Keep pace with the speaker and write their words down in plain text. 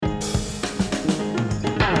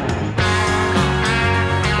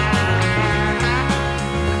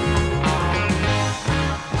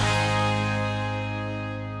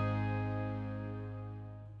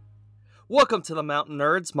Welcome to the Mountain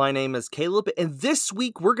Nerds. My name is Caleb, and this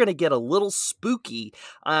week we're going to get a little spooky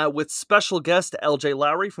with special guest LJ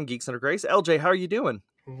Lowry from Geeks Under Grace. LJ, how are you doing?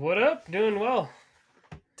 What up? Doing well.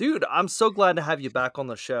 Dude, I'm so glad to have you back on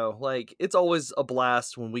the show. Like, it's always a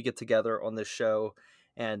blast when we get together on this show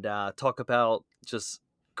and talk about just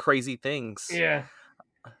crazy things. Yeah.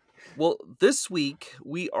 Well, this week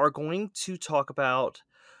we are going to talk about.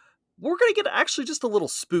 We're going to get actually just a little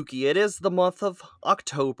spooky. It is the month of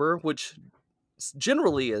October, which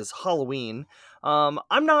generally is Halloween.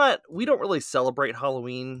 We don't really celebrate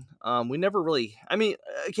Halloween. We never really,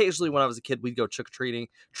 occasionally when I was a kid, we'd go trick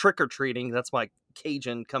or treating. That's my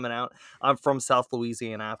Cajun coming out. I'm from South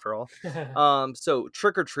Louisiana after all. So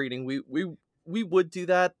trick or treating, we would do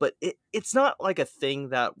that, but it's not like a thing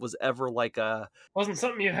that was ever like a. Wasn't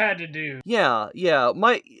something you had to do. Yeah.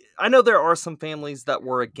 I know there are some families that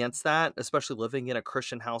were against that, especially living in a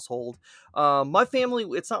Christian household. My family,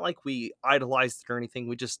 it's not like we idolized it or anything.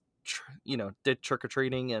 We just, did trick or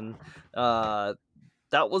treating, and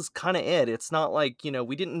that was kind of it. It's not like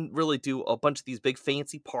we didn't really do a bunch of these big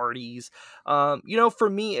fancy parties. For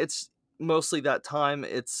me, it's mostly that time.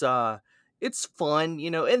 It's fun,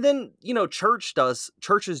 and then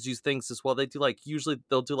churches do things as well. They do usually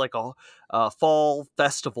they'll do like a fall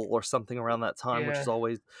festival or something around that time, which is Yeah.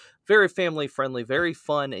 always very family friendly, very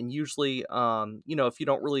fun. And usually, if you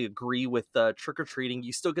don't really agree with trick or treating,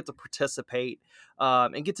 you still get to participate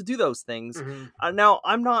and get to do those things. hmm Now,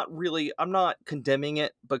 I'm not condemning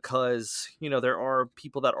it, because there are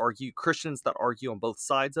people that argue, Christians that argue on both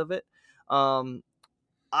sides of it. Um,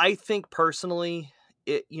 I think personally,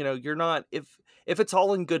 you're not, if it's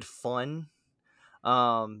all in good fun,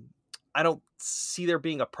 um, I don't see there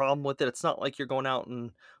being a problem with it. It's not like you're going out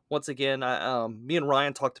and, once again, me and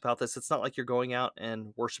Ryan talked about this. It's not like you're going out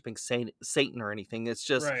and worshiping Satan or anything. It's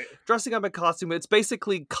just Right. dressing up in costume. It's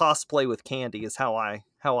basically cosplay with candy, is how I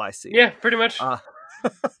see it. Yeah, pretty much. Uh,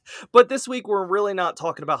 but this week we're really not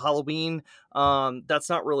talking about Halloween. That's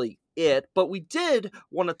not really it. But we did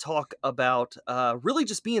want to talk about really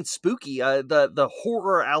just being spooky. The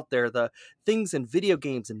horror out there, the things in video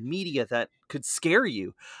games and media that could scare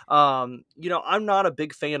you. I'm not a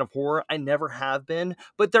big fan of horror. I never have been.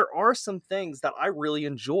 But there are some things that I really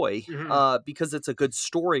enjoy hmm because it's a good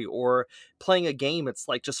story, or playing a game. It's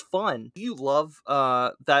like just fun. Do you love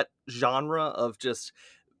that genre of just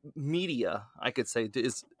media, I could say?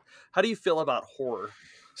 Is How do you feel about horror?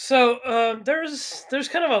 So there's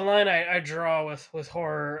kind of a line I draw with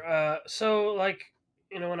horror. So like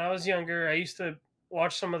when I was younger, I used to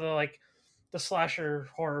watch some of the slasher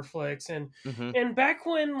horror flicks, Hmm. and back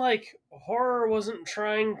when like horror wasn't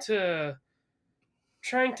trying to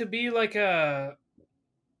be like a.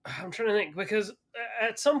 I'm trying to think because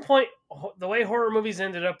at some point the way horror movies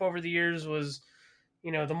ended up over the years was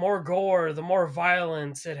the more gore, the more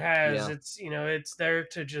violence it has. Yeah. It's there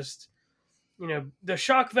to just the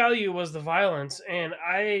shock value was the violence, and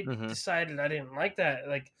I Hmm. decided I didn't like that,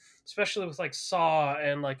 like especially with like Saw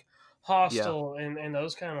and like Yeah. Hostel and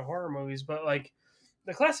those kind of horror movies. But like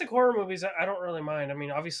the classic horror movies, I don't really mind. I mean,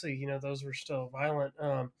 obviously those were still violent.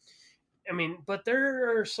 But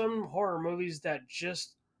there are some horror movies that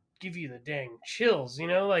just give you the dang chills,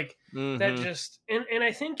 like that Hmm. just and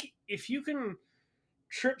I think if you can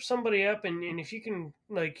trip somebody up, and if you can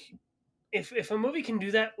like if a movie can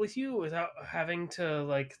do that with you without having to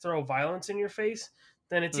like throw violence in your face,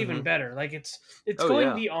 then it's even Hmm. better. Like it's Oh going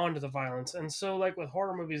yeah. beyond the violence. And so like with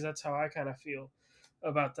horror movies, that's how I kind of feel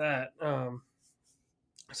about that.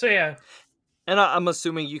 So yeah. And I'm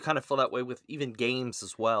assuming you kind of feel that way with even games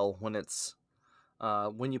as well, when it's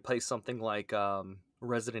when you play something like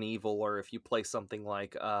Resident Evil, or if you play something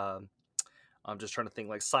like I'm just trying to think,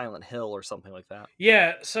 like Silent Hill or something like that.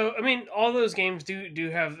 Yeah, so I mean, all those games do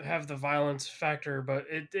have the violence factor, but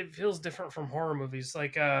it feels different from horror movies.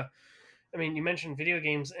 Like, I mean, you mentioned video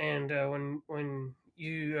games, and when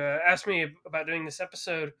you asked me about doing this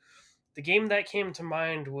episode, the game that came to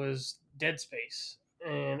mind was Dead Space,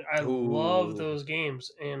 and I love Ooh. those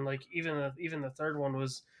games. And like even the third one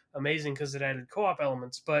was amazing because it added co-op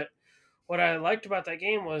elements. But what I liked about that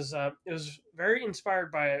game was it was very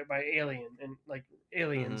inspired by Alien and like Hmm.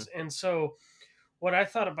 aliens, and so what I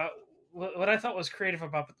thought about what I thought was creative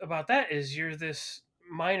about that is you're this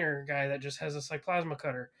miner guy that just has this like plasma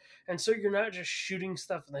cutter, and so you're not just shooting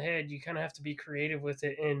stuff in the head. You kind of have to be creative with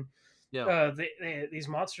it, and Yeah. these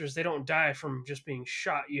monsters, they don't die from just being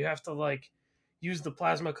shot. You have to like use the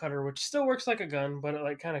plasma cutter, which still works like a gun, but it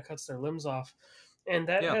like kind of cuts their limbs off, and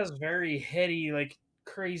that Yeah. has very heady like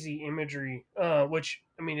crazy imagery. Which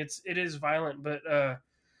I mean, it is violent, but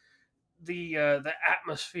the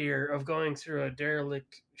atmosphere of going through a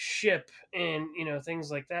derelict ship and things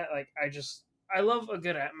like that. Like I love a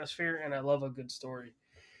good atmosphere and I love a good story.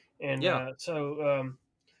 And Yeah.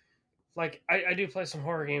 like I do play some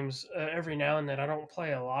horror games every now and then. I don't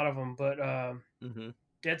play a lot of them, but Hmm.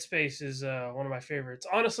 Dead Space is one of my favorites.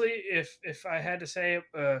 Honestly, if I had to say,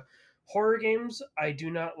 horror games, I do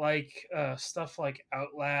not like stuff like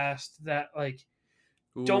Outlast that like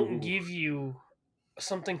don't Ooh. give you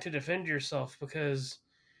something to defend yourself because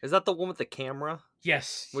Is that the one with the camera?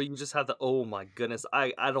 yes, Where you just have the oh my goodness.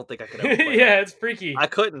 I don't think I could ever play that. yeah, it's freaky. I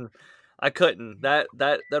couldn't. I couldn't.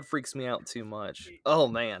 That freaks me out too much. Oh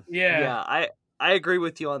man. Yeah, Yeah, I agree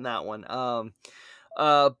with you on that one.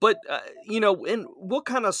 But and we'll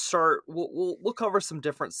kind of start. We'll cover some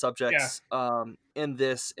different yeah, subjects in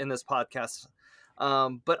this podcast.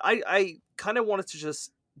 But I kind of wanted to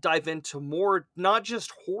just dive into more, not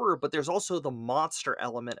just horror, but there's also the monster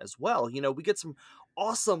element as well. We get some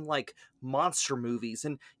awesome like monster movies,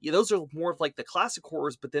 and those are more of like the classic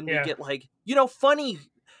horrors. But then we yeah, get like funny,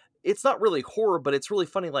 it's not really horror, but it's really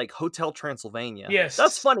funny, like Hotel Transylvania. That's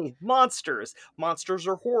yes, funny. Monsters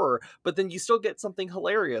are horror, but then you still get something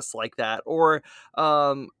hilarious like that, or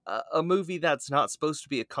a movie that's not supposed to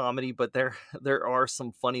be a comedy, but there there are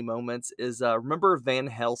some funny moments. Is remember Van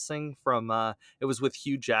Helsing from it was with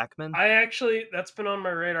Hugh Jackman. I actually that's been on my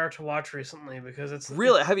radar to watch recently because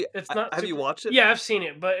Really, have you it's not have you super. watched it? Yeah, I've seen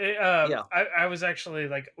it, but Yeah. I was actually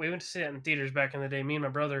like we went to see it in theaters back in the day, me and my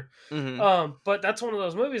brother. Hmm. But that's one of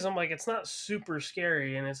those movies. I'm like, it's not super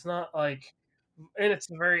scary, and it's not like, and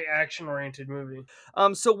it's a very action oriented movie.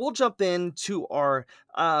 So we'll jump into our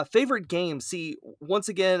favorite games. See, once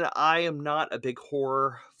again, I am not a big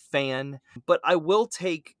horror fan, but I will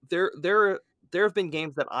take there have been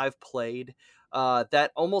games that I've played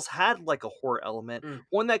that almost had like a horror element. Mm.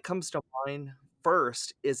 One that comes to mind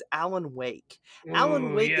first is Alan Wake.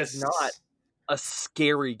 Alan Ooh, Wake is not yes, a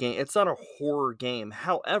scary game. It's not a horror game.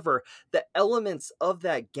 However, the elements of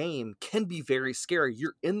that game can be very scary.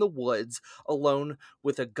 You're in the woods alone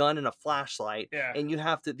with a gun and a flashlight, yeah, and you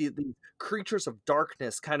have to the creatures of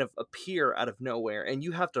darkness kind of appear out of nowhere, and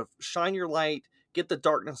you have to shine your light, get the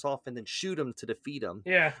darkness off, and then shoot them to defeat them.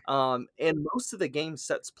 yeah, And most of the game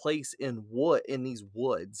sets place in these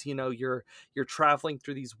woods. You're traveling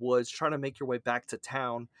through these woods, trying to make your way back to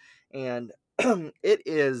town, and it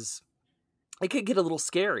is it could get a little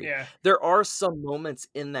scary. yeah, There are some moments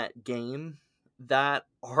in that game that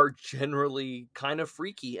are generally kind of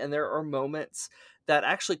freaky, and there are moments that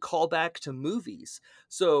actually call back to movies.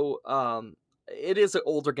 So, it is an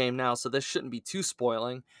older game now, so this shouldn't be too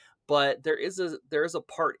spoiling, but there is a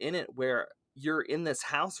part in it where you're in this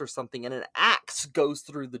house or something and an axe goes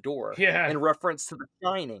through the door yeah. in reference to The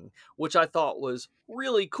Shining, which I thought was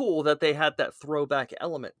really cool that they had that throwback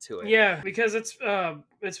element to it. Yeah, because it's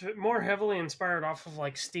more heavily inspired off of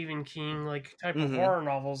like Stephen King like type of Mhm. horror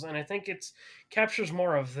novels, and I think it's captures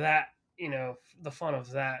more of that, the fun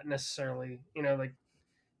of that necessarily, like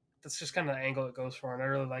that's just kind of the angle it goes for, and I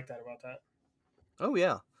really like that about that. Oh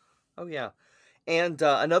yeah. Oh yeah. And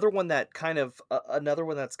another one that's kind of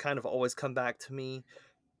always come back to me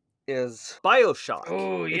is BioShock.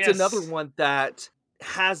 Oh It's another yes, one that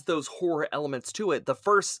has those horror elements to it. The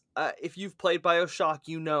first, if you've played BioShock,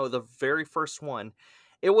 the very first one,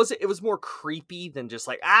 it was more creepy than just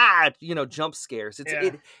like jump scares.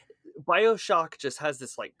 yeah, BioShock just has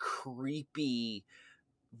this like creepy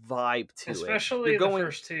vibe to it. You're especially the going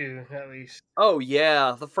first two at least. Oh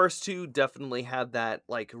yeah, the first two definitely had that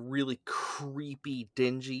like really creepy,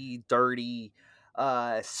 dingy, dirty,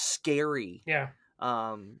 scary. Yeah,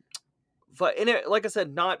 Um but in it, like I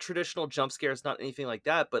said, not traditional jump scares, not anything like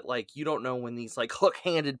that, but like you don't know when these like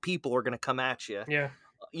hook-handed people are gonna come at you, yeah,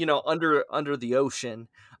 under the ocean.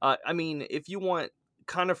 I mean, if you want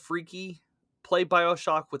kind of freaky, play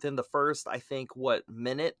BioShock within the first, I think, what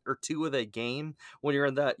minute or two of the game when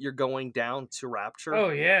you're going down to Rapture. oh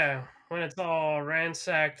yeah. When it's all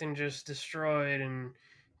ransacked and just destroyed, and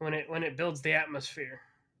when it builds the atmosphere.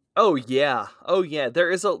 Oh yeah. Oh yeah.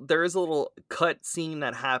 There is a little cut scene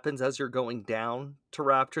that happens as you're going down to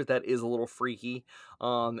Rapture that is a little freaky.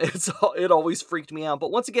 It always freaked me out.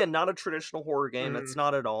 But once again, not a traditional horror game. It's Mm,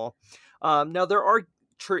 not at all. Now there are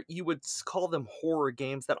you would call them horror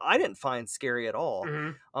games that I didn't find scary at all.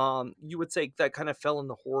 mm-hmm. You would say that kind of fell in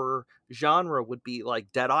the horror genre would be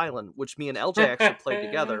like Dead Island, which me and LJ actually played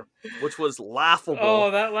together, which was laughable.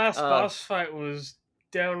 Oh, that last Uh, boss fight was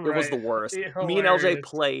it was downright the worst. Me and LJ hilarious.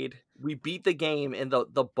 played. We beat the game, and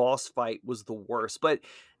the boss fight was the worst. But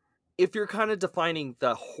if you're kind of defining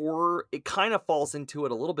the horror, it kind of falls into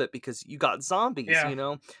it a little bit because you got zombies, Yeah. you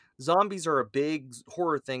know? Zombies are a big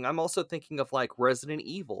horror thing. I'm also thinking of like Resident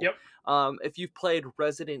Evil. Yep. If you've played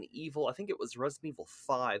Resident Evil, I think it was Resident Evil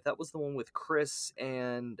 5. That was the one with Chris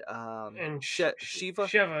and And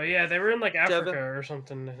Shiva. Sheva, yeah, they were in like Sheva. Africa or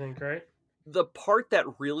something, I think, right? The part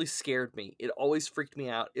that really scared me, it always freaked me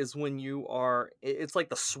out, is when it's like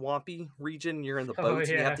the swampy region, you're in the Oh boats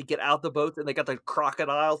and you have yeah, to get out the boats and they got the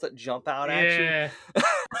crocodiles that jump out at you. yeah,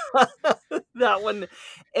 That one,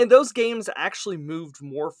 and those games actually moved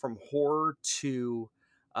more from horror to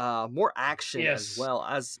more action as yes, well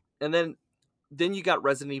as, and then you got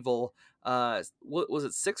Resident Evil. What was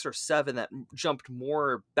it, 6 or 7 that jumped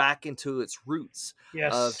more back into its roots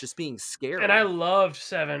of yes. just being And I scary. loved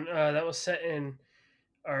Seven. That was set in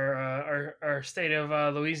our state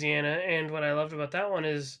of Louisiana, and what I loved about that one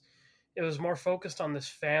is it was more focused on this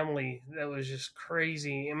family that was just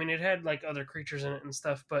crazy. I mean, it had like other creatures in it and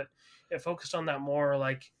stuff, but it focused on that more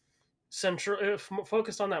like central. It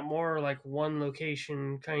focused on that more like one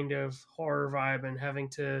location kind of horror vibe, and having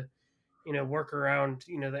to work around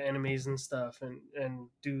the enemies and stuff, and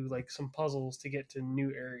do like some puzzles to get to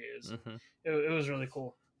new areas. hmm It was really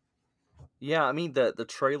cool. Yeah, I mean the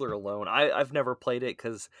trailer alone. I've never played it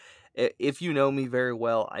because if you know me very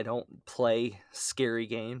well, I don't play scary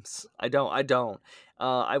games. I don't.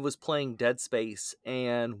 I was playing Dead Space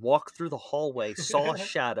and walked through the hallway, saw a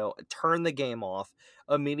shadow, turned the game off,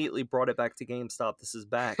 immediately brought it back to GameStop. This is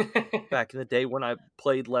back in the day when I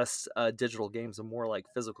played less digital games and more like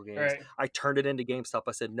physical games. Right. I turned it into GameStop.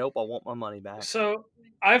 I said, "Nope, I want my money back." So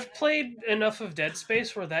I've played enough of Dead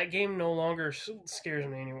Space where that game no longer scares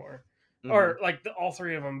me anymore, hmm or like all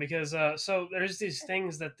three of them, because so there's these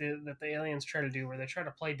things that the aliens try to do where they try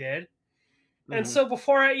to play dead. And hmm so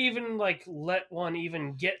before I even like let one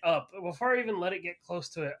even get up, before I even let it get close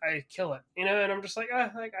to it, I kill it. And I'm just like,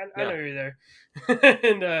 like I Yeah. know you're there.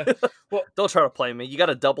 And well, Don't try to play me. You got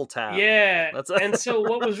to double tap. yeah. That's And so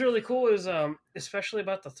what was really cool is especially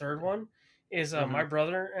about the third one is hmm my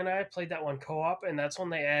brother and I played that one co-op, and that's when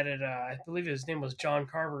they added I believe his name was John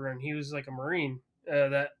Carver, and he was like a Marine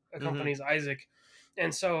that hmm accompanies Isaac.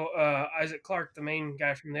 And so Isaac Clarke, the main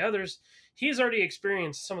guy from the others, he's already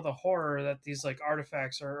experienced some of the horror that these like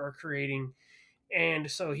artifacts are creating,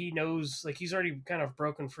 and so he knows, like, he's already kind of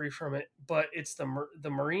broken free from it. But it's the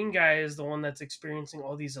Marine guy is the one that's experiencing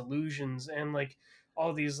all these illusions and like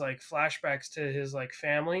all these like flashbacks to his like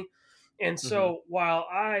family. And hmm so while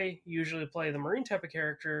I usually play the Marine type of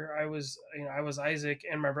character, I was Isaac,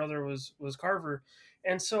 and my brother was Carver.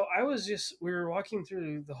 And so we were walking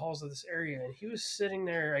through the halls of this area, and he was sitting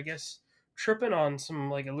there, I guess, tripping on some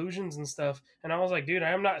like illusions and stuff. And I was like, dude,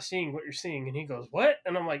 I am not seeing what you're seeing. And he goes, what?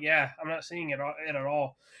 And I'm like, yeah, I'm not seeing it at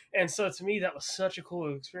all. And so to me, that was such a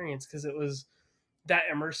cool experience, because it was that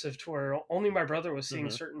immersive to where only my brother was seeing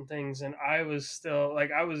hmm certain things, and I was still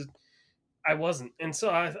like, I wasn't. And so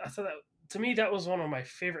I thought that, to me, that was one of my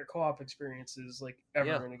favorite co-op experiences like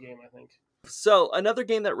Yeah. ever in a game, I think. So another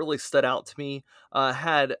game that really stood out to me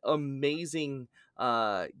had amazing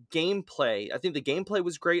gameplay. I think the gameplay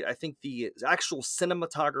was great. I think the actual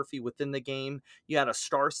cinematography within the game. You had a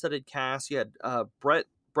star-studded cast. You had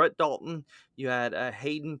Brett Dalton. You had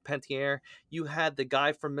Hayden Panettiere. You had the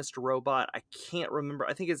guy from Mr. Robot. I can't remember.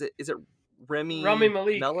 I think is it Rami Remy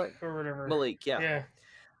Malik Malek? or whatever. Malik, yeah. Yeah.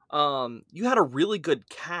 You had a really good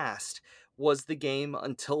cast. Was the game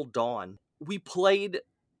Until Dawn? We played,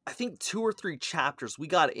 I think 2 or 3 chapters. We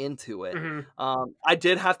got into it. Hmm. I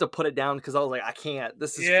did have to put it down because I was like, I can't.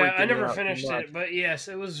 This is Yeah, I freaking me never out too finished much. it, but yes,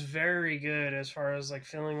 it was very good as far as like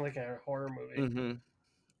feeling like a horror movie. hmm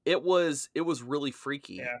it was really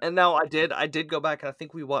freaky. Yeah. And now I did go back and I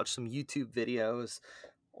think we watched some YouTube videos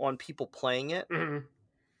on people playing it Hmm.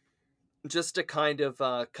 just to kind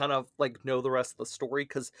of like know the rest of the story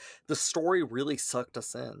because the story really sucked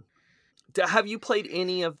us in. Have you played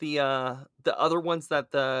any of the other ones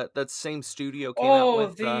that that same studio came out Oh,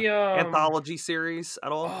 with, the the anthology series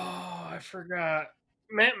at all? I forgot.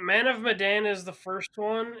 Man of Medan is the first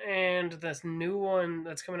one, and this new one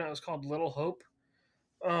that's coming out is called Little Hope.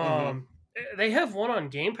 Mhm, They have one on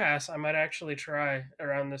Game Pass. I might actually try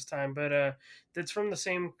around this time, but that's from the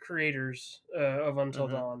same creators of Until mhm.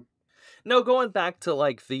 Dawn. No, going back to,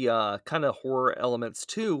 like, the, kinda horror elements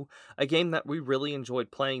too, a game that we really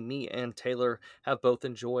enjoyed playing, me and Taylor have both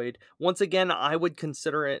enjoyed. Once again, I would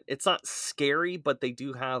consider it's not scary, but they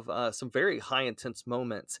do have, some very high intense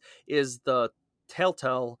moments, is the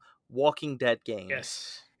Telltale Walking Dead games.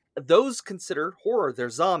 Yes. Those considered horror.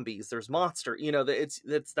 There's zombies, there's monster,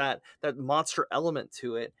 it's that monster element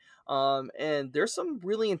to it. And there's some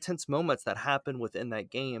really intense moments that happen within that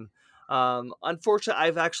game. Unfortunately,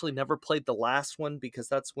 I've actually never played the last one because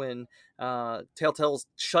that's when Telltale's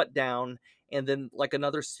shut down, and then like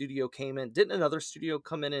another studio came in. Didn't another studio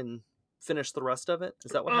come in and finish the rest of it?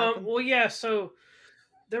 Is that what happened? Well, yeah. So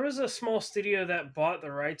there was a small studio that bought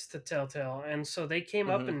the rights to Telltale, and so they came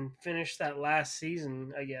up Hmm. and finished that last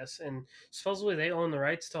season, I guess. And supposedly they own the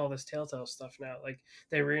rights to all this Telltale stuff now. Like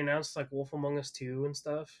they re-announced like Wolf Among Us 2 and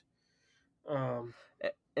stuff. Um,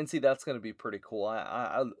 And see, that's going to be pretty cool.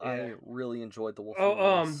 yeah. I really enjoyed the Wolf Oh,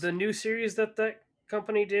 Among Us. the new series that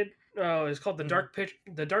company did is called Hmm.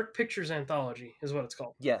 The Dark Pictures Anthology is what it's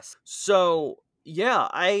called. Yes. So yeah,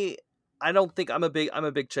 I don't think I'm a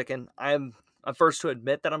big chicken. I'm first to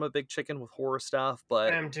admit that I'm a big chicken with horror stuff, I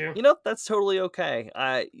but am too. that's totally okay.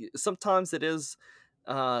 I Sometimes it is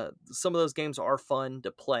some of those games are fun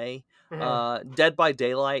to play. Uh-huh. Dead by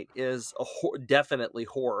Daylight is definitely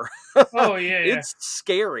horror. Oh yeah, yeah, It's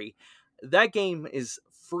scary. That game is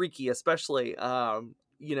freaky, especially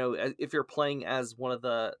if you're playing as one of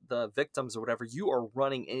the victims or whatever, you are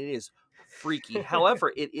running and it is freaky.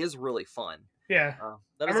 However, it is really fun. yeah.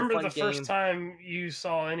 That I is a remember the fun first game. time you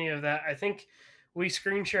saw any of that. I think we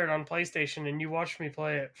screen shared on PlayStation, and you watched me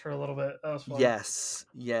play it for a little bit. That was fun. Yes,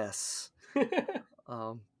 yes.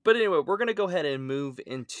 But anyway, we're gonna go ahead and move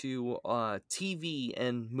into TV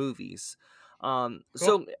and movies. Cool.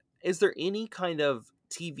 So is there any kind of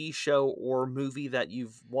TV show or movie that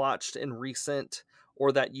you've watched in recent,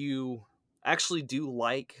 or that you actually do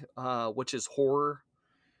like, which is horror?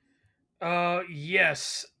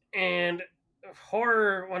 Yes, and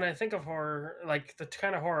horror. When I think of horror, like the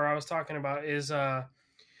kind of horror I was talking about is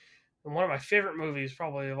one of my favorite movies,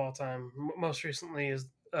 probably of all time. Most recently is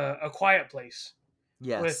A Quiet Place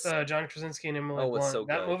with Yes. John Krasinski and Emily Oh, it's Blunt. so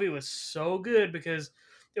That good. movie was so good because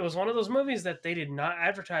it was one of those movies that they did not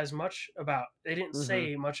advertise much about. They didn't Hmm.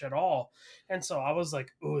 say much at all, and so I was like,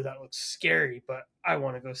 "Ooh, that looks scary," but I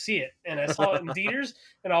want to go see it. And I saw it in theaters,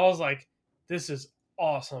 and I was like, "This is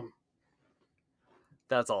awesome."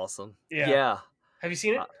 That's awesome. Yeah. Yeah. Have you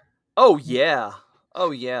seen Uh, it? oh yeah.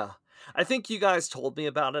 Oh yeah. I think you guys told me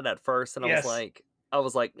about it at first, and Yes. I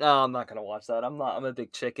was like, no, I'm not gonna watch that. I'm a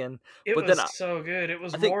big chicken. It But then was so good. It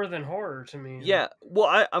was I think, more than horror to me. Like, yeah.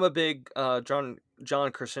 Well, I'm a big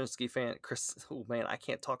John Krasinski fan. Oh man, I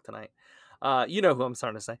can't talk tonight. You know who I'm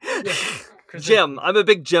starting to say. yeah, Jim. Krasinski. I'm a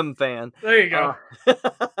big Jim fan. There you go.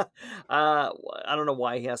 Uh, I don't know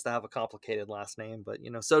why he has to have a complicated last name, but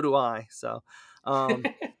so do I. So, um,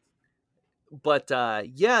 but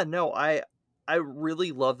yeah, no, I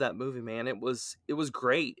really love that movie, man. It was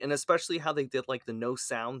great, and especially how they did like the no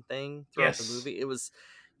sound thing throughout the Yes, movie. It was,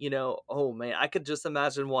 oh man, I could just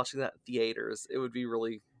imagine watching that in theaters. It would be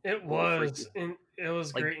really, it really freaky, was. And it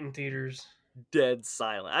was like great in theaters. dead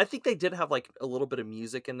silent. I think they did have like a little bit of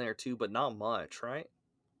music in there too, but not much, right?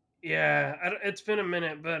 Yeah, it's been a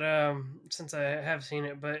minute, but since I have seen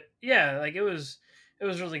it, but yeah, like it was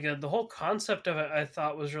really good. The whole concept of it, I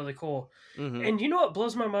thought, was really cool. Mm-hmm. And you know what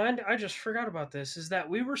blows my mind? I just forgot about this. Is that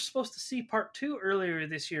we were supposed to see part two earlier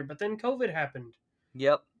this year, but then COVID happened.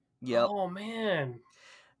 Yep. Yep. Oh man,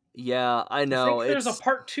 Yeah, I to know. think there's a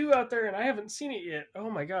part two out there and I haven't seen it yet.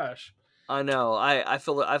 Oh my gosh. I know. I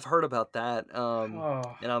feel I've heard about that. Oh,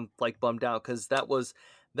 And I'm like bummed out because that was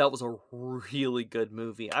a really good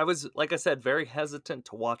movie. I was, like I said, very hesitant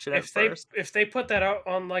to watch it at first. if they put that out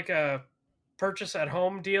on like a purchase at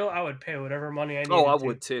home deal, I would pay whatever money I Oh, I needed to.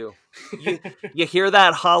 would too. You you hear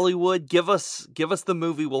that, Hollywood? Give us the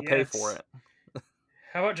movie, we'll pay for Yes. it.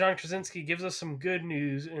 How about John Krasinski gives us some good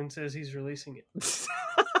news and says he's releasing it?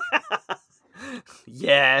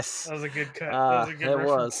 Yes. That was a good cut. That was a good It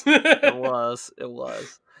reference. was. It was. It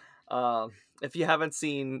was. If you haven't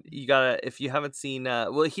seen, you gotta. If you haven't seen,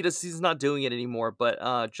 well, he's not doing it anymore.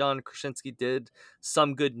 But John Krasinski did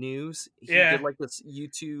some good news. He did yeah, like this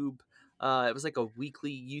YouTube. It was like a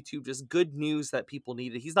weekly YouTube, just good news that people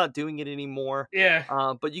needed. He's not doing it anymore. yeah,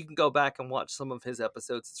 But you can go back and watch some of his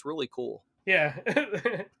episodes. It's really cool. yeah.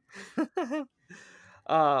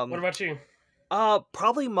 What um, about you?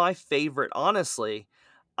 Probably my favorite, honestly.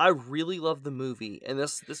 I really love the movie, and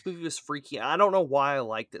this movie was freaky. I don't know why I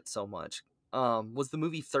liked it so much. Was the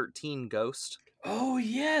movie 13 Ghost? Oh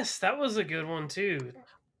yes, that was a good one too.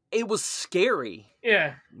 It was scary,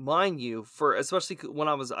 Yeah, mind you, for especially when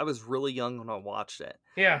I was really young when I watched it.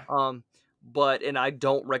 yeah, Um, but and I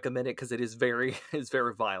don't recommend it because it is very it's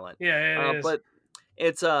very violent. yeah. It is. But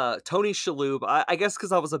it's Tony Shalhoub. I guess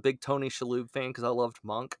because I was a big Tony Shalhoub fan because I loved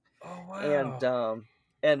Monk, Oh and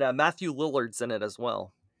wow. Matthew Lillard's in it as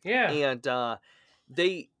well. Yeah. And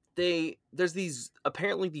they there's these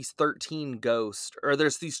apparently these 13 ghosts, or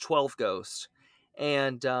there's these 12 ghosts,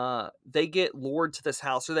 and they get lured to this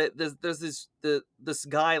house, or there's this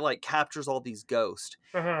guy like captures all these ghosts,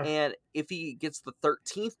 Uh-huh. and if he gets the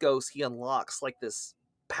 13th ghost, he unlocks like this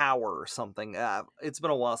power or something. It's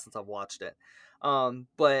been a while since I've watched it,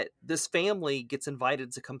 but this family gets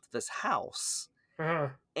invited to come to this house, Uh-huh.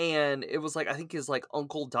 and it was like, I think his like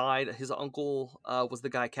uncle died. His uncle was the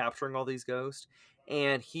guy capturing all these ghosts,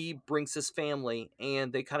 and he brings his family,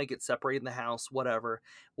 and they kind of get separated in the house, whatever.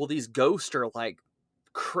 Well, these ghosts are like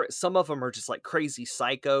some of them are just like crazy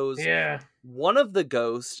psychos. Yeah. One of the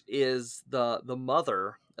ghosts is the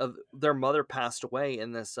mother of their mother passed away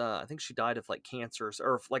in this, I think she died of like cancer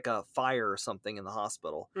or like a fire or something in the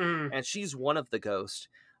hospital, Mm. and she's one of the ghosts.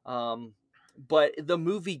 But the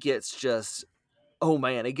movie gets just, oh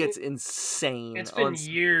man, it gets insane It's been on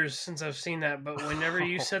years since I've seen that, but whenever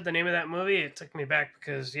you said the name of that movie, it took me back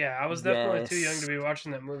because yeah, I was definitely too young to Yes. be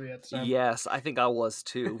watching that movie at the time. Yes, I think I was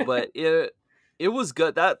too, but it was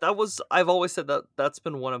good. That was, I've always said that that's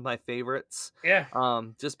been one of my favorites. Yeah.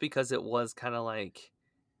 Just because it was kind of like,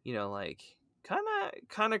 like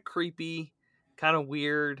kind of creepy, kind of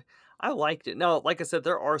weird. I liked it. Now, like I said,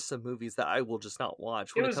 there are some movies that I will just not watch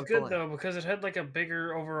It when it was comes to good like, though because it had like a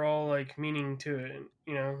bigger overall like meaning to it,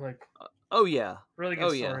 like oh yeah. really Oh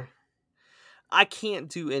good yeah. story. I can't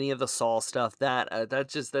do any of the Saw stuff.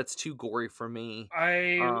 That's too gory for me.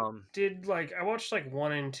 I Um I watched like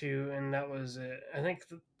 1 and 2 and that was it. I think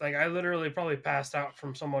like I literally probably passed out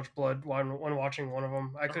from so much blood when watching one of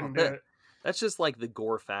them. I oh, couldn't do it. that's just like the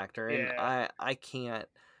gore factor, and Yeah.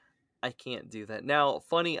 I can't do that. Now,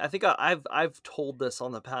 funny, I think I've told this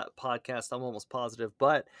on the podcast. I'm almost positive,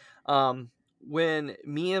 but when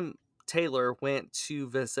me and Taylor went to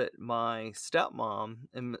visit my stepmom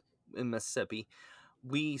in Mississippi,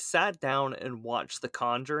 we sat down and watched The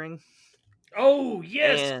Conjuring, Oh,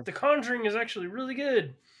 yes, and The Conjuring is actually really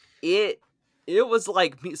good. it it was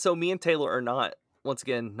like me. So me and Taylor are not, once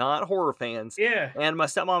again, not horror fans, Yeah. and my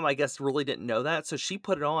stepmom, I guess, really didn't know that, so she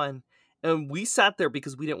put it on, and we sat there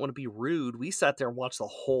because we didn't want to be rude. We sat there and watched the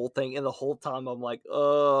whole thing, and the whole time I'm like,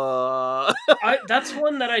 I That's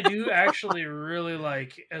one that I do actually really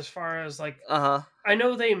like as far as like uh-huh. I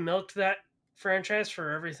know they milked that franchise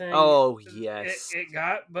for everything Oh it, yes. it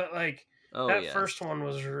got, but like Oh that first yes. one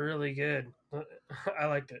was really good. I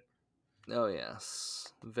liked it. Oh yes.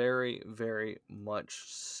 Very, very much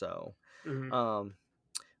so. Hmm. Um,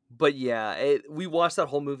 but yeah, we watched that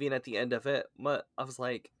whole movie, and at the end of it, I was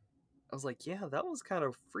like, yeah, that was kind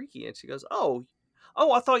of freaky. And she goes, oh,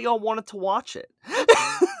 I thought y'all wanted to watch it.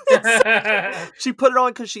 So she put it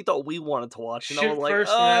on because she thought we wanted to watch it. And I was Shoot like,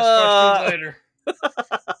 first and ask questions later.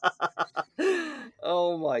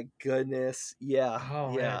 oh my goodness. Yeah.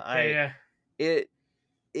 Oh Yeah. man, yeah, yeah.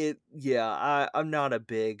 It, yeah, I'm not a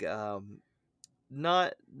big,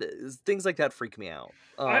 not, things like that freak me out.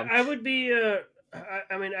 I would be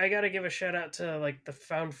I mean I gotta give a shout out to like the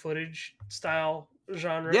found footage style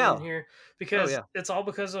genre in Yeah. here Oh, because yeah. it's all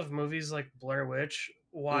because of movies like Blair Witch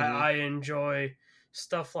why Hmm. I enjoy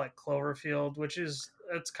stuff like Cloverfield, which is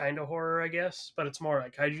it's kind of horror I guess, but it's more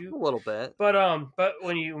like kaiju. A little bit. But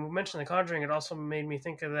when you mentioned The Conjuring, it also made me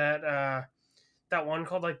think of that one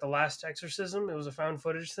called like The Last Exorcism. It was a found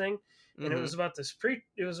footage thing, and it Hmm. was about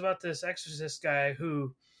this exorcist guy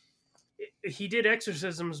who he did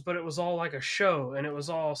exorcisms, but it was all like a show, and it was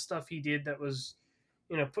all stuff he did that was,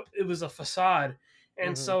 it was a facade. And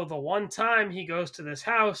Hmm. so the one time he goes to this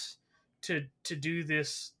house to do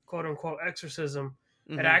this quote unquote exorcism,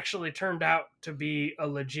 it Hmm. actually turned out to be a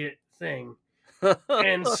legit thing.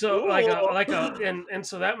 And so Ooh. and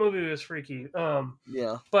so that movie was freaky.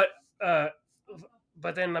 Yeah. But uh,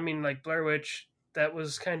 but then I mean like Blair Witch, that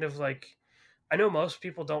was kind of like I know most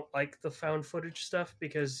people don't like the found footage stuff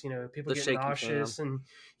because people The get shaky cam. nauseous and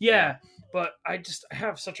Yeah. yeah, but I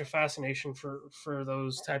have such a fascination for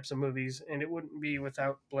those types of movies, and it wouldn't be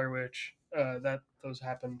without Blair Witch that those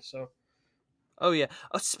happened. So Oh yeah.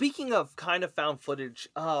 Speaking of kind of found footage,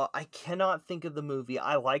 I cannot think of the movie.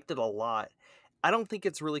 I liked it a lot. I don't think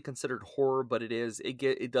it's really considered horror, but it is.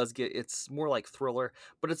 It does get, it's more like thriller,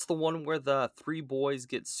 but it's the one where the three boys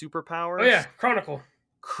get oh yeah, superpowers. Chronicle.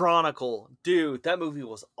 Chronicle, dude, that movie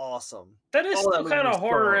was awesome. That is Oh, that still movie kind was of so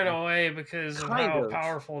horror in awesome. a way because of Kind how of.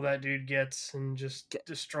 powerful that dude gets and just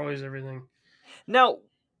destroys everything. Now,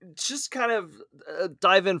 just kind of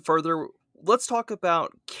dive in further. Let's talk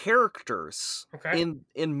about characters Okay.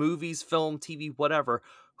 in movies, film, TV, whatever,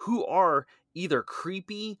 who are either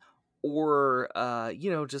creepy or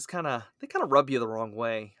just they kind of rub you the wrong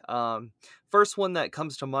way. First one that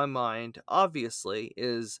comes to my mind, obviously,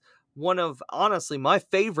 is one of honestly my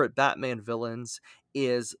favorite Batman villains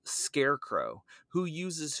is Scarecrow, who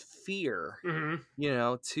uses fear, Hmm.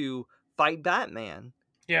 to fight Batman.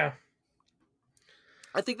 Yeah.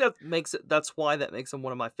 I think that's why that makes him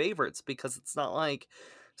one of my favorites, because it's not like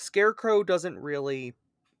Scarecrow doesn't really,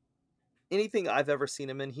 anything I've ever seen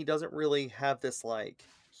him in, he doesn't really have this like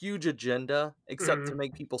huge agenda except to Hmm.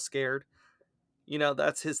 make people scared.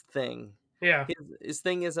 That's his thing. Yeah. His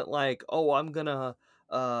thing isn't like, "Oh, I'm gonna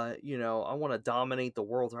I want to dominate the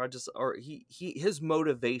world," or his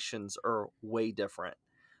motivations are way different.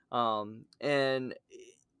 And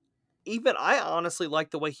even I honestly like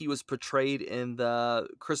the way he was portrayed in the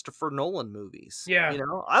Christopher Nolan movies. Yeah.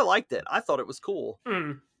 I liked it. I thought it was cool.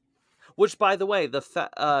 Mm. Which, by the way, this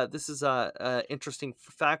is a interesting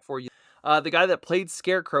fact for you. The guy that played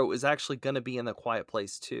Scarecrow is actually going to be in The Quiet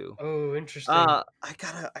Place too. Oh, interesting. I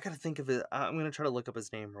gotta think of it. I'm gonna try to look up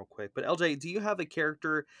his name real quick. But LJ, do you have a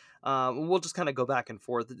character? We'll just kind of go back and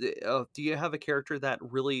forth. Do you have a character that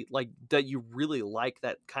really that you really like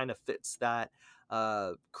that kind of fits that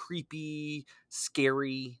creepy,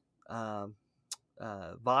 scary um,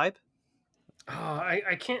 vibe?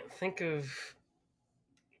 I can't think of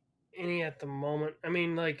any at the moment. I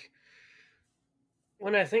mean, like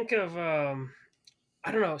when I think of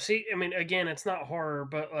I don't know. See, I mean, again, it's not horror,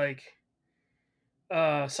 but like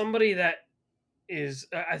somebody that is,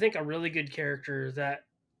 I think, a really good character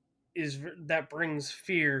that brings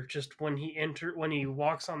fear just when he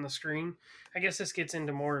walks on the screen. I guess this gets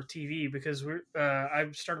into more TV because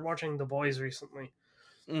I've started watching The Boys recently,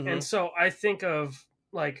 Mm-hmm. and so I think of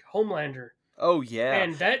like Homelander, Oh yeah,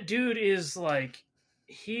 and that dude is like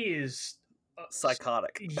he is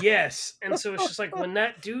psychotic. yes, and so it's just like when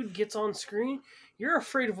that dude gets on screen, you're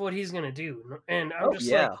afraid of what he's gonna do, and I'm Oh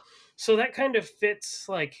just like, yeah. so that kind of fits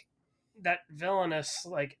like that villainous,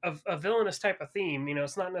 like a villainous type of theme.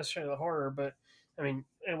 It's not necessarily horror, but I mean,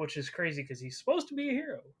 which is crazy because he's supposed to be a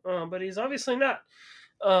hero, but he's obviously not.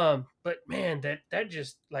 But man, that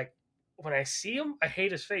just like when I see him, I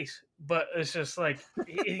hate his face, but it's just like,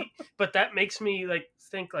 but that makes me like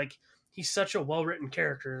think like he's such a well written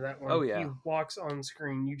character that Oh when he yeah. walks on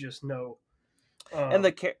screen, you just know. And Um,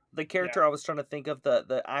 the yeah. character I was trying to think of,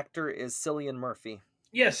 the actor is Cillian Murphy.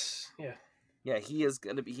 Yes. Yeah. Yeah, he is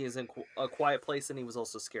in A Quiet Place, and he was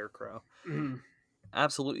also Scarecrow. Mhm.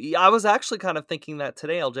 Absolutely. Yeah, I was actually kind of thinking that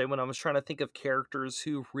today, LJ, when I was trying to think of characters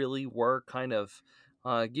who really were kind of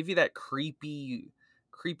give you that creepy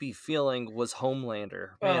feeling, was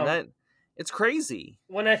Homelander. Man, Um, that it's crazy.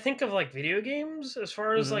 when I think of like video games, as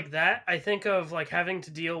far as Hmm. like that, I think of like having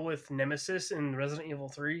to deal with Nemesis in Resident Evil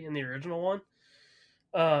 3 in the original one.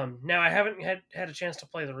 Now I haven't had a chance to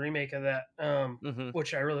play the remake of that, Hmm.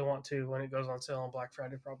 which I really want to when it goes on sale on Black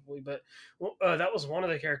Friday probably. But that was one of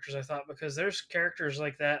the characters I thought, because there's characters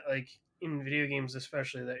like that, like in video games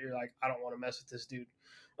especially, that you're like, I don't want to mess with this dude.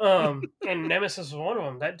 And Nemesis was one of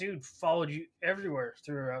them. That dude followed you everywhere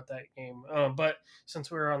throughout that game. But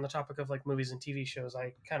since we were on the topic of like movies and TV shows,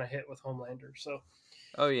 I kind of hit with Homelander. So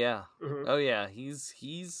Oh yeah. mhm. Oh yeah.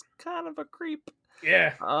 He's kind of a creep.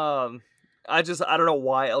 Yeah. Um, I don't know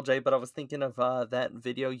why, LJ, but I was thinking of that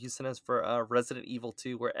video you sent us for Resident Evil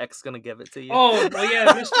 2, where X gonna give it to you. Oh, well, yeah,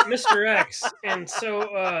 Mr. X, and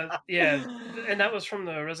so yeah, and that was from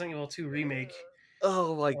the Resident Evil 2 remake.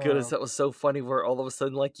 Oh my goodness, Um, that was so funny. Where all of a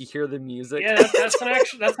sudden, like, you hear the music. yeah, that's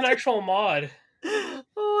an actual mod.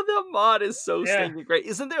 Oh, that mod is so Yeah, stinking great.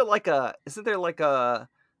 Isn't there like a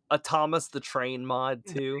Thomas the Train mod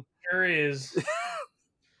too? sure is.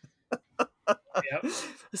 Yep.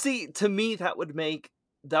 See, to me, that would make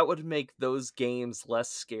those games less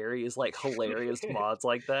scary. Is like hilarious mods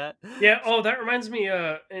like that. Yeah. Oh, that reminds me.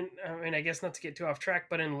 And I mean, I guess not to get too off track,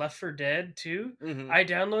 but in Left 4 Dead 2, Hmm. I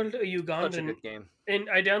downloaded a Such a Ugandan, good game. and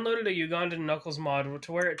I downloaded a Ugandan Knuckles mod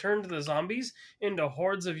to where it turned the zombies into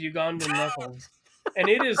hordes of Ugandan Knuckles. And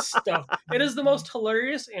it is the most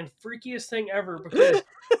hilarious and freakiest thing ever, because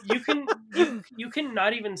you can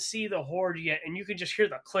not even see the horde yet, and you can just hear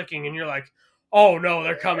the clicking, and you're like, oh no,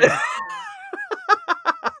 they're coming.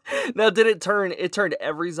 Now, did it turned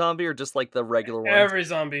every zombie, or just like the regular ones? Every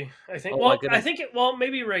zombie, I think. Oh my Well, I goodness. think well,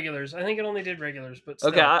 maybe regulars. I think it only did regulars, but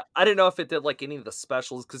Okay, still. I didn't know if it did like any of the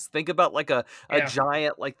specials, because think about like a Yeah.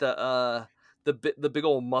 giant, like the big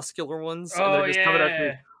old muscular ones, and they're Oh just coming at you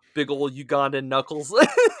with yeah. big old Ugandan knuckles.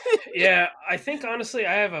 Yeah, I think honestly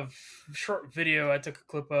I have a short video I took a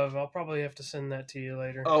clip of. I'll probably have to send that to you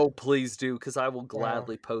later. Oh, please do, because I will Uh,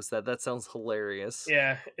 gladly post that. That sounds hilarious.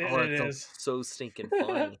 yeah, Oh, it that sounds is. so stinking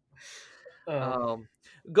funny. um, Um,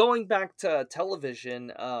 Going back to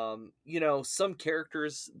television, some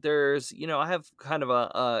characters, I have kind of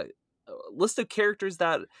a list of characters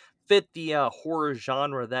that fit the horror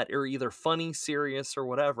genre that are either funny, serious, or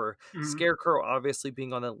whatever. Mhm. Scarecrow obviously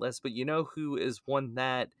being on that list, but you know who is one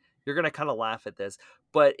that you're gonna kind of laugh at this,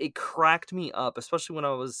 but it cracked me up, especially when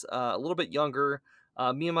I was a little bit younger.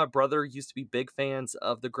 Me and my brother used to be big fans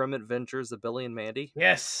of the Grim Adventures of Billy and Mandy,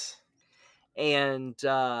 Yes. and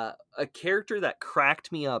a character that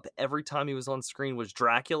cracked me up every time he was on screen was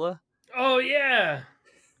Dracula. Oh yeah.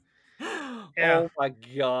 Yeah. Oh my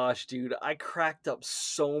gosh, dude. I cracked up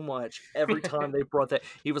so much every time they brought that.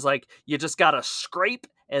 He was like, you just gotta scrape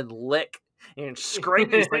and lick. And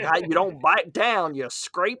scrape, he's like, "How- you don't bite down, you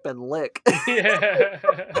scrape and lick." Yeah.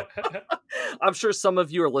 I'm sure some of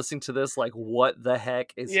you are listening to this like, what the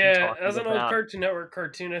heck is he Yeah, talking as an old about? Cartoon Network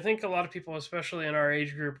cartoon, I think a lot of people, especially in our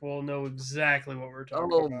age group, will know exactly what we're talking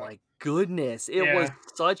Oh about. my goodness. It was Yeah,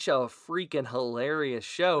 such a freaking hilarious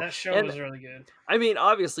show. that show And was really good. I mean,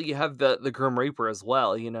 obviously you have the Grim Reaper as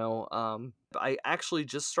well, you know. I actually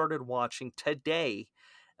just started watching today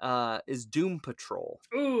is Doom Patrol.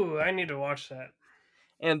 Ooh, I need to watch that.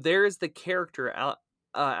 And there is the character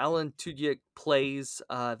Alan Tudyk plays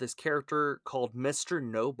this character called Mr.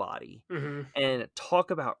 Nobody. Hmm. And talk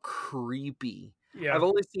about creepy. I've Yeah.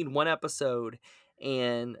 only seen one episode,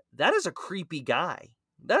 and that is a creepy guy.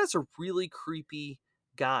 That is a really creepy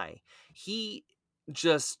guy. He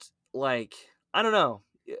just like, I don't know.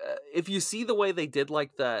 If you see the way they did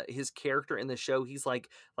like the his character in the show, he's like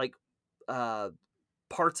uh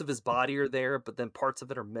parts of his body are there, but then parts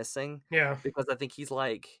of it are missing Yeah. because I think he's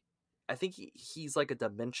like a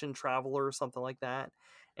dimension traveler or something like that.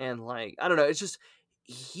 And like, I don't know, it's just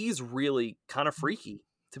he's really kind of freaky,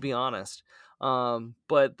 to be honest.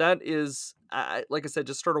 But that is like I said,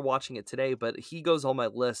 just started watching it today, but he goes on my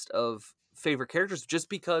list of favorite characters just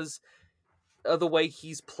because of the way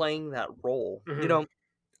he's playing that role. You Hmm. know,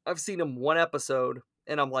 I've seen him one episode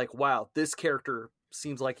and I'm like, wow, this character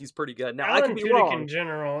seems like he's pretty good. Now I could Alan be Tudyk wrong. in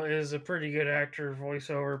general is a pretty good actor,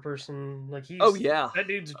 voiceover person. Like Oh he's yeah. that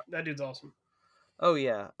dude's awesome. Oh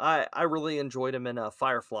yeah. I really enjoyed him in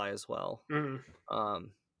Firefly as well. Hmm.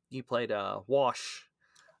 Um he played Wash,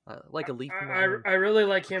 like a leaf in the wind. I really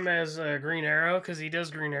like him as Green Arrow because he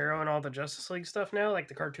does Green Arrow and all the Justice League stuff now, like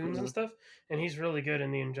the cartoons and Mhm. stuff, and he's really good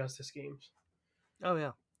in the Injustice games. Oh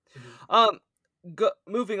yeah. Hmm. Um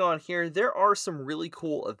moving on here, there are some really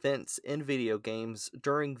cool events in video games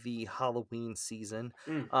during the Halloween season.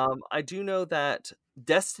 Mm. I do know that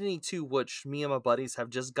Destiny 2, which me and my buddies have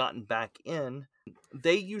just gotten back in,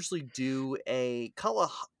 they usually do a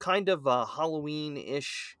kind of a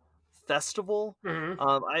Halloween-ish festival. Hmm.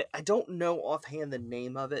 I don't know offhand the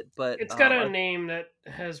name of it, but It's got a name that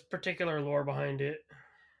has particular lore behind it.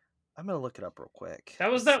 I'm gonna look it up real quick. That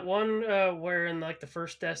was Let's see. that one where in like the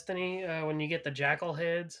first Destiny, when you get the jackal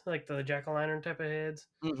heads, like the jack o' lantern type of heads.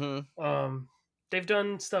 Hmm. Um, they've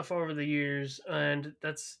done stuff over the years, and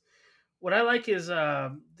that's what I like is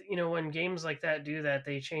when games like that do that,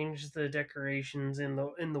 they change the decorations in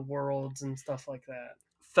the worlds and stuff like that.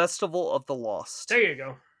 Festival of the There Lost. you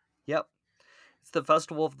go. Yep. It's the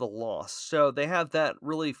Festival of the Lost. So they have that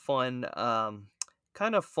really fun,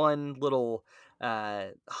 kind of fun little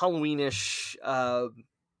Halloweenish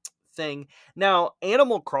thing. Now,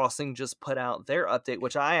 Animal Crossing just put out their update,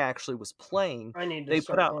 which I actually was playing. I need to They put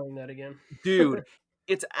start out, playing that again. dude,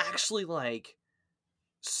 it's actually like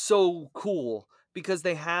so cool because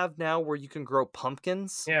they have now where you can grow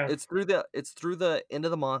pumpkins. Yeah, It's through the end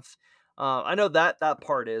of the month. I know that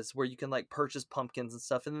part is where you can like purchase pumpkins and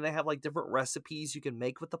stuff, and then they have like different recipes you can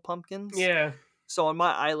make with the pumpkins. yeah. So on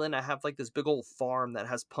my island, I have like this big old farm that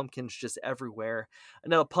has pumpkins just everywhere.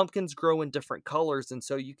 And now pumpkins grow in different colors, and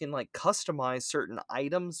so you can like customize certain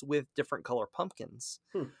items with different color pumpkins.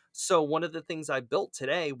 Hmm. So one of the things I built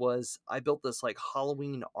today was I built this like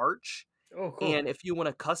Halloween arch, Oh, cool. and if you want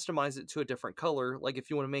to customize it to a different color, like if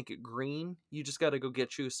you want to make it green, you just got to go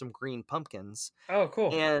get you some green pumpkins. Oh,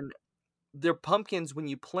 cool. And they're pumpkins when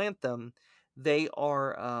you plant them, they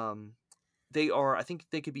are I think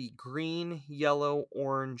they could be green, yellow,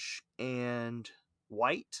 orange, and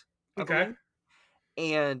white, I Okay. believe.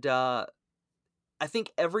 And I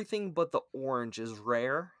think everything but the orange is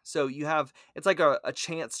rare. So you have it's like a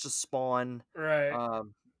chance to spawn Right.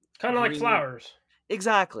 um Kind of like green. flowers.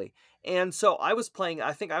 Exactly. And so I was playing,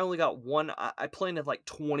 I think I only got one. I planted like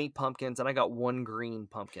 20 pumpkins and I got one green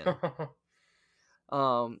pumpkin.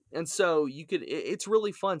 And so it's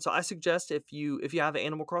really fun. So I suggest if you have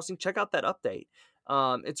Animal Crossing, check out that update.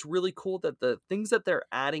 It's really cool that the things that they're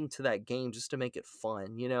adding to that game just to make it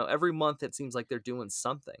fun. You know, every month it seems like they're doing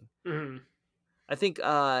something. Hmm. I think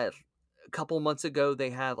a couple months ago they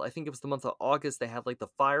had, I think it was the month of August, they had like the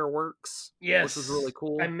fireworks, which was really Yes, I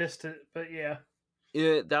cool. missed it, but yeah.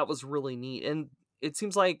 That was really neat, and it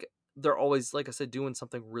seems like they're always, like I said, doing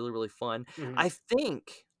something really, really fun. Mhm. I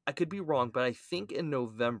think I could be wrong, but I think in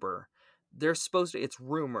November, they're supposed to it's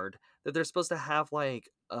rumored that they're supposed to have, like,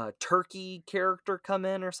 a turkey character come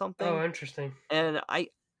in or Oh, something, interesting. and I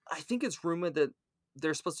think it's rumored that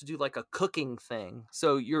they're supposed to do, like, a cooking thing,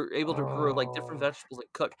 so you're able to grow, like, different Oh. vegetables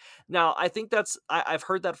and cook. Now, I think that's I've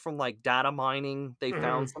heard that from, like, data mining, they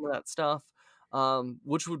found Mhm. some of that stuff,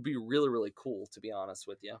 which would be really, really cool, to be honest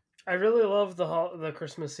with you. I really love the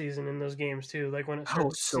Christmas season in those games too, like, when it Oh,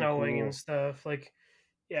 starts so snowing and cool. stuff, like,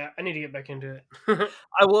 yeah, I need to get back into it.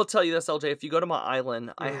 I will tell you this, LJ, if you go to my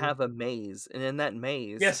island, I Mhm. have a maze, and in that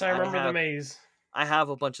maze, Yes, I remember the maze. I have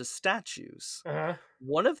a bunch of statues. Uh-huh.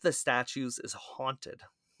 One of the statues is haunted.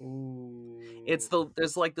 It's Ooh.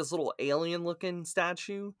 there's, like, this little alien looking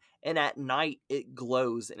statue, and at night, it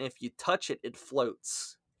glows, and if you touch it, it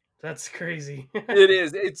floats. That's crazy. It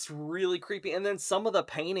is, it's really creepy, and then some of the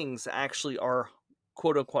paintings actually are,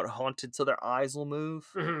 quote, unquote, "haunted," so their eyes will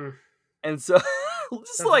move, Mhm. and so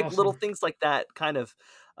just, That's like, little awesome. things like that kind of,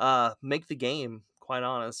 make the game, quite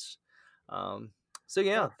honest. Um, so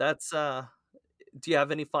yeah, Huh. that's, do you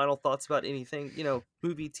have any final thoughts about anything,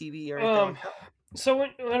 movie, TV, or anything Um, like that? so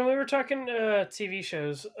when we were talking TV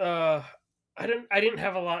shows, I didn't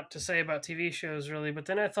have a lot to say about TV shows really, but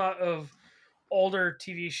then I thought of older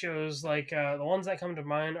TV shows like the ones that come to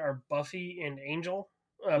mind are Buffy and Angel,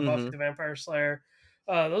 Buffy Mhm, the Vampire Slayer.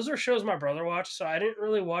 Those are shows my brother watched, so I didn't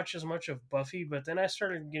really watch as much of Buffy. But then I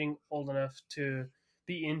started getting old enough to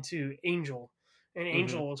be into Angel, and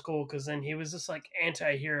mhm. Angel was cool because then he was this like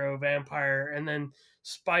anti-hero vampire, and then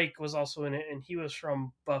Spike was also in it, and he was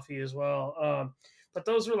from Buffy as well. But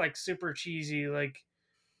those were like super cheesy, like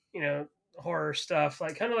you know horror stuff,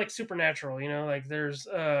 like kind of like Supernatural. Like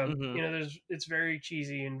Mhm. there's it's very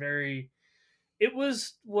cheesy and very. It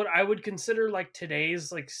was what I would consider like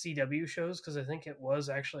today's like CW shows because I think it was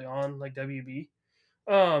actually on like WB.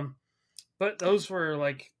 Um, but those were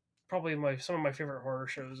like probably my some of my favorite horror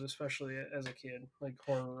shows, especially as a kid, like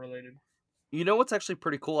horror related. You know what's actually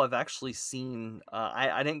pretty cool? I've actually seen,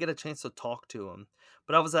 I didn't get a chance to talk to him,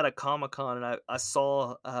 but I was at a Comic-Con and I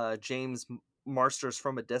saw, James M Marsters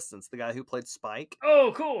from a distance, the guy who played Spike.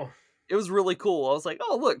 Oh, cool. It was really cool. I was like,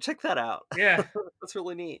 "Oh, look, check that out." Yeah, That's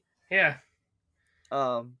really neat. yeah,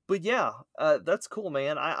 But yeah, that's cool,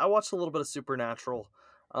 man. I watched a little bit of Supernatural.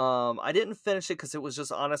 I didn't finish it because it was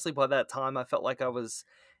just honestly by that time I felt like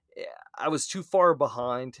eh, I was too far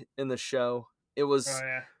behind in the show. It oh was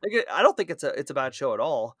yeah, like I don't think it's a bad show at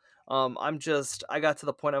all. I got to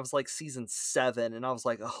the point I was like season 7 and I was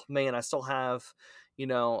like, oh man, I still have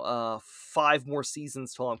 5 more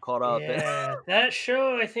seasons till I'm caught up. And yeah. That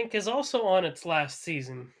show I think is also on its last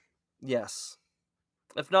season. yes,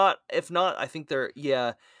 if not, I think they're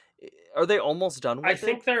yeah. Are they almost done I with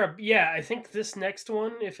it? think yeah. I think this next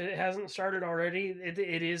one, if it hasn't started already, it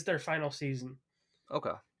is their final season.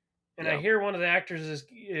 Okay. And I Yeah. hear one of the actors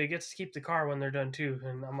gets to keep the car when they're done too,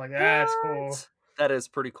 and I'm like, that's cool. What? That is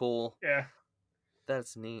pretty cool. Yeah.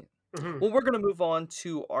 That's neat. Hmm. Well, we're gonna move on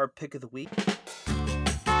to our pick of the week.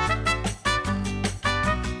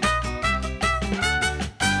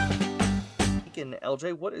 And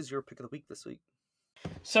LJ, what is your pick of the week this week?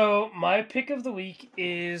 So my pick of the week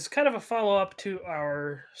is kind of a follow up to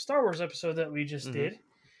our Star Wars episode that we just Mhm. did.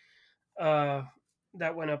 Uh,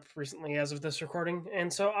 that went up recently as of this recording,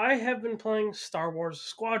 and so I have been playing Star Wars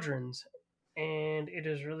Squadrons, and it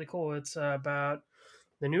is really cool. It's about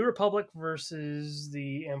the New Republic versus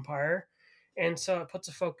the Empire, and so it puts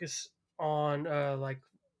a focus on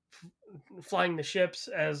flying the ships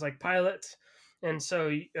as like pilots, and so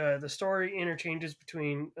the story interchanges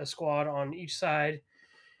between a squad on each side,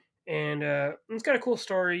 and it's got a cool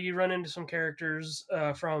story. You run into some characters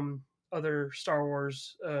from other Star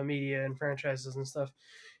Wars media and franchises and stuff,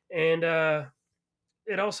 and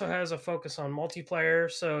it also has a focus on multiplayer.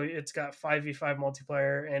 So it's got 5v5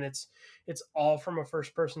 multiplayer, and it's all from a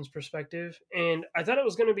first person's perspective. And I thought it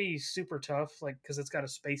was going to be super tough, like because it's got a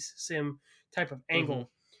space sim type of Mhm.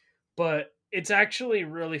 angle, but it's actually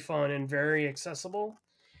really fun and very accessible.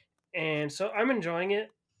 And so I'm enjoying it.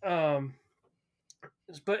 Um,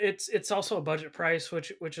 but it's also a budget price,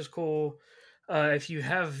 which is cool. If you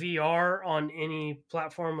have VR on any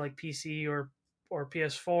platform like PC or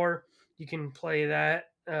PS4, you can play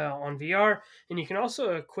that on VR, and you can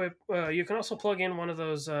also equip. You can also plug in one of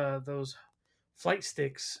those flight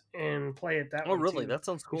sticks and play it that Oh, way really? too, That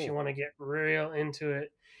sounds if you cool. want to get real into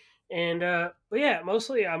it. And but yeah,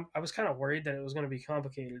 mostly I was kind of worried that it was going to be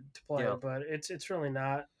complicated to play, Yeah. but it's really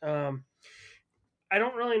not. I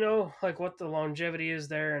don't really know like what the longevity is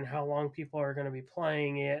there and how long people are going to be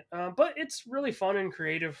playing it, but it's really fun and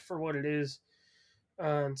creative for what it is.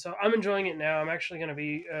 And so I'm enjoying it now. I'm actually going to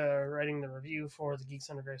be writing the review for the Geeks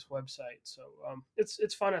Under Grace website. So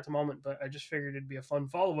it's fun at the moment, but I just figured it'd be a fun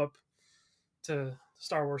follow up to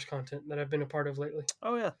Star Wars content that I've been a part of lately.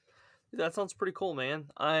 Oh yeah, that sounds pretty cool, man.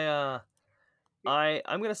 I'm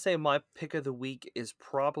gonna say my pick of the week is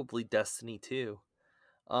probably Destiny 2.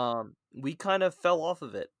 We kind of fell off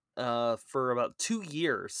of it for about 2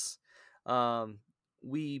 years. Um,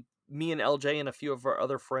 me and LJ and a few of our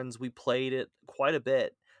other friends, we played it quite a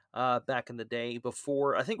bit back in the day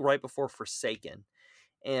before, I think right before Forsaken,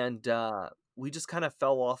 and we just kind of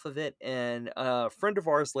fell off of it. And a friend of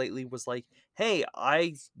ours lately was like, "Hey,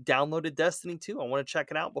 I downloaded Destiny 2. I want to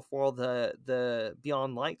check it out before all the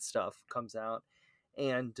Beyond Light stuff comes out."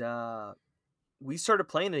 And we started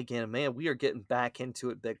playing it again, and man, we are getting back into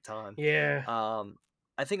it big time. Yeah, Um,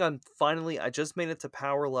 I think I just made it to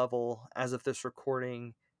power level as of this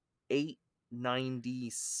recording,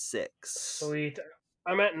 896. sweet.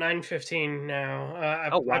 I'm at 9:15 now.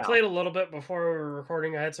 Oh I wow. played a little bit before we were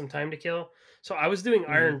recording. I had some time to kill, so I was doing Mhm.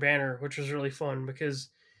 Iron Banner, which was really fun because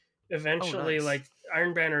Oh eventually, nice. like,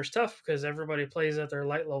 Iron Banner is tough because everybody plays at their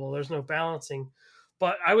light level. There's no balancing.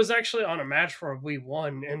 But I was actually on a match where we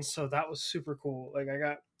won, and so that was super cool. Like, I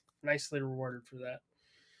got nicely rewarded for that.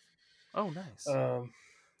 Oh nice. Um,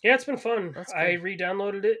 yeah, it's been fun. That's I cool.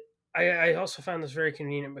 re-downloaded it. I also found this very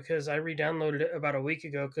convenient because I re-downloaded it about a week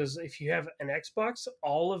ago. Because if you have an Xbox,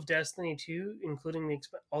 all of Destiny 2, including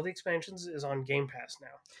all the expansions, is on Game Pass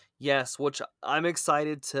now. Yes, which I'm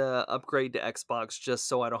excited to upgrade to Xbox just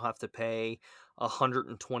so I don't have to pay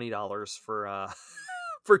 $120 for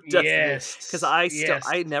for Destiny, because Yes, yes.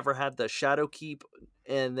 I never had the Shadow Keep,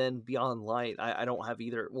 and then Beyond Light. I don't have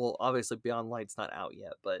either. Well, obviously Beyond Light's not out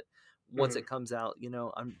yet, but once Mhm. it comes out,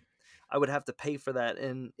 I would have to pay for that,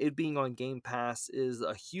 and it being on Game Pass is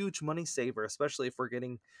a huge money saver, especially if we're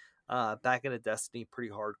getting back into Destiny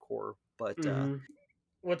pretty hardcore. But hmm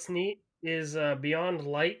What's neat is Beyond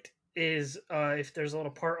Light is if there's a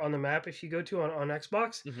little part on the map if you go to on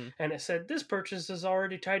Xbox, mhm. and it said this purchase is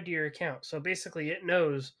already tied to your account. So basically, it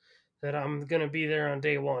knows that I'm gonna be there on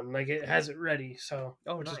day one. Like it has it ready. So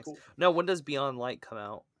Oh, which is nice. cool. Now, when does Beyond Light come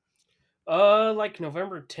out? Like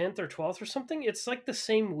November 10th or 12th or something. It's like the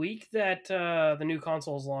same week that the new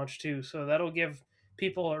consoles launch too. So that'll give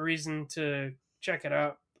people a reason to check it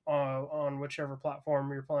out on whichever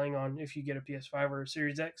platform you're playing on if you get a PS5 or a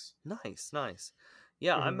Series X. Nice, nice.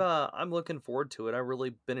 Yeah, hmm I'm looking forward to it. I've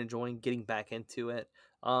really been enjoying getting back into it.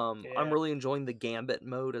 I'm Yeah. really enjoying the Gambit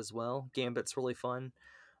mode as well. Gambit's really fun.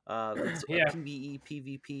 It's a Yeah. PvE,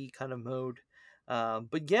 PvP kind of mode.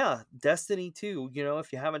 But yeah, Destiny 2,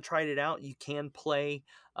 if you haven't tried it out, you can play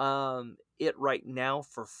it right now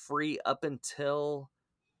for free up until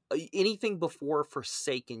anything before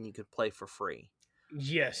Forsaken you could play for free.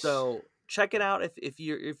 Yes. So check it out if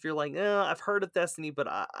you're like, I've heard of Destiny, but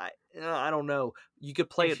I don't know. You could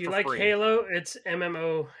play If it you for like free. Halo, it's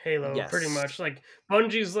MMO Halo, pretty Yes. much. Like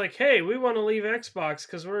Bungie's like, hey, we want to leave Xbox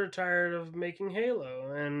because we're tired of making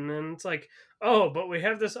Halo, and then it's like, oh, but we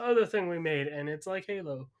have this other thing we made, and it's like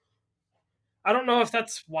Halo. I don't know if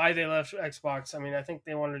that's why they left Xbox. I mean, I think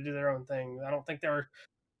they wanted to do their own thing. I don't think they were.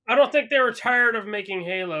 I don't think they were tired of making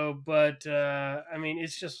Halo, but I mean,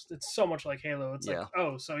 it's so much like Halo. It's like, Yeah.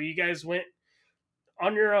 oh, so you guys went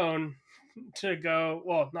on your own to go.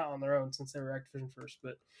 Well, not on their own since they were Activision first,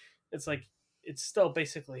 but it's like it's still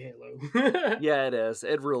basically Halo, Yeah, it is.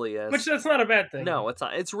 It really which is. that's not a bad thing. No, it's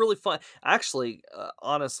not. It's really fun. Actually,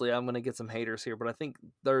 honestly, I'm gonna get some haters here, but I think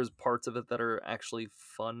there's parts of it that are actually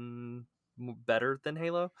fun, better than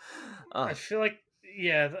Halo. I Uh, feel like,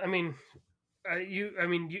 yeah. I mean,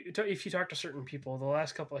 if you talk to certain people, the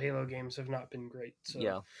last couple of Halo games have not been great. So,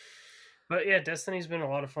 yeah. but yeah, Destiny's been a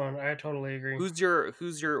lot of fun. I totally agree.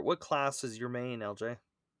 What class is your main, LJ?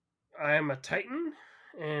 I am a Titan,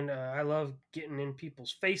 and I love getting in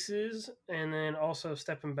people's faces, and then also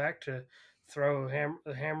stepping back to throw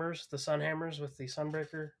the hammers, the sun hammers with the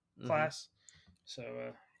Sunbreaker Hmm. class.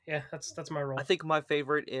 So yeah, that's my I role. think my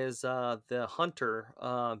favorite is the hunter,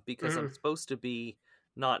 because I'm hmm supposed to be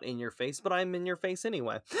not in your face, but I'm in your face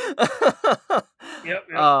anyway. Yep,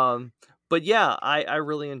 yep. um, but yeah, I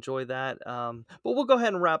really enjoy that. But we'll go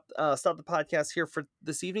ahead and stop the podcast here for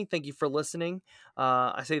this evening. Thank you for listening.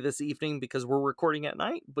 I say this evening because we're recording at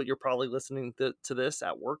night, but you're probably listening to this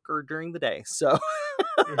at work or during the day. So,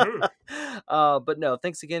 hmm but no,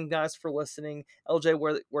 thanks again, guys, for listening. LJ,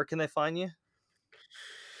 where can they find you?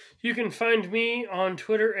 You can find me on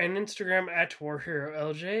Twitter and Instagram at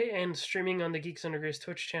WarHeroLJ and streaming on the Geeks Under Grace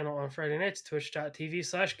Twitch channel on Friday nights,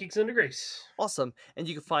 twitch.tv/Geeks Under Grace. Awesome. And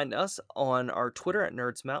you can find us on our Twitter at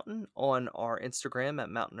Nerds Mountain, on our Instagram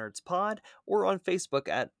at Mountain Nerds Pod, or on Facebook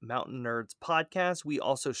at Mountain Nerds Podcast. We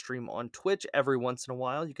also stream on Twitch every once in a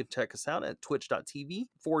while. You can check us out at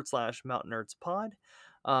twitch.tv/Mountain Nerds Pod.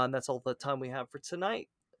 That's all the time we have for tonight.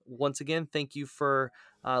 Once again, thank you for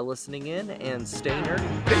listening in, and stay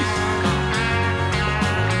nerdy. Peace.